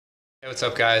Hey, what's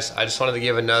up, guys? I just wanted to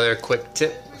give another quick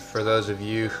tip for those of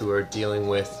you who are dealing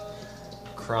with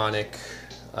chronic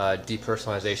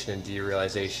depersonalization and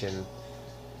derealization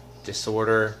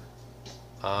disorder.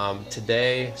 So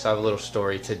I have a little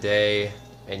story. Today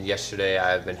and yesterday,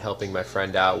 I've been helping my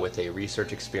friend out with a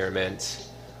research experiment.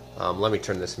 Let me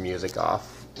turn this music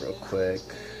off real quick.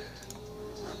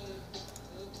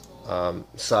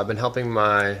 So I've been helping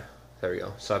my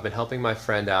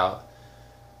friend out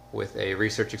with a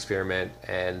research experiment,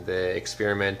 and the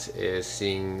experiment is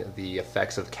seeing the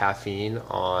effects of caffeine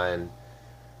on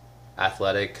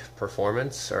athletic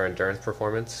performance or endurance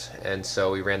performance. And so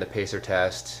we ran the pacer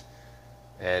test,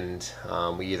 and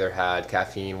we either had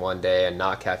caffeine one day and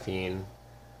not caffeine,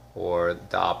 or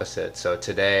the opposite. So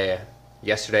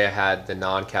yesterday I had the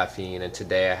non-caffeine, and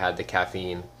today I had the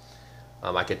caffeine.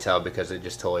 I could tell because it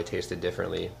just totally tasted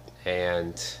differently,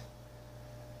 and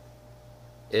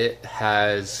it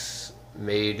has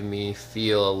made me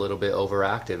feel a little bit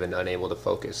overactive and unable to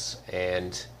focus.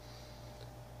 And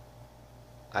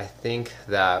I think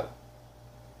that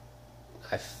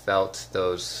I felt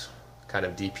those kind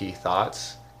of DP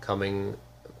thoughts coming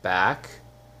back,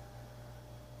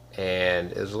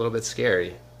 and it was a little bit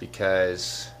scary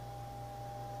because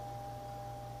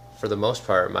for the most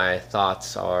part my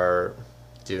thoughts are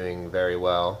doing very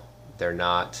well. They're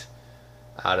not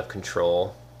out of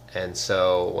control. And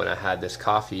so when I had the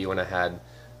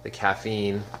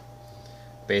caffeine,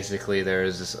 basically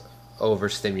there's this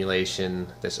overstimulation,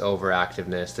 this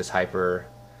overactiveness, this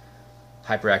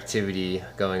hyperactivity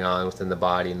going on within the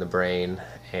body and the brain,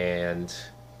 and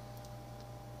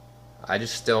I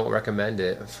just don't recommend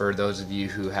it for those of you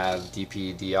who have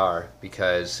DPDR,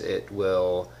 because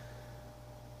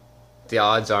the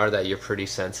odds are that you're pretty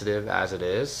sensitive as it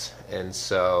is, and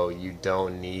so you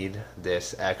don't need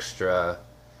this extra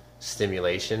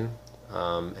stimulation,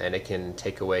 and it can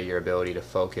take away your ability to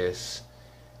focus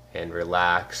and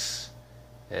relax.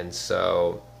 And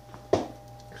so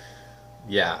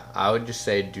yeah, I would just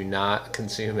say do not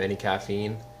consume any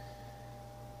caffeine.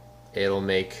 It'll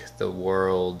make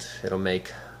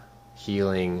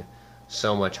healing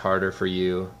so much harder for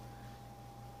you,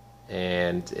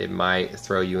 and it might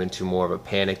throw you into more of a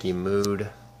panicky mood,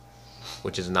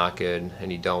 which is not good,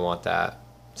 and you don't want that.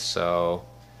 So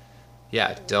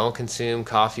yeah, don't consume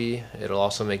coffee. It'll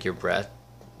also make your breath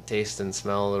taste and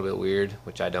smell a little bit weird,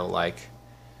 which I don't like.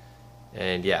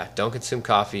 And yeah, don't consume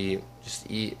coffee.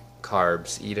 Just eat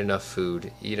carbs, eat enough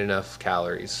food, eat enough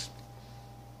calories.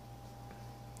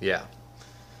 Yeah.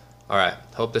 Alright,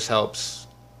 hope this helps.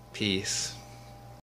 Peace.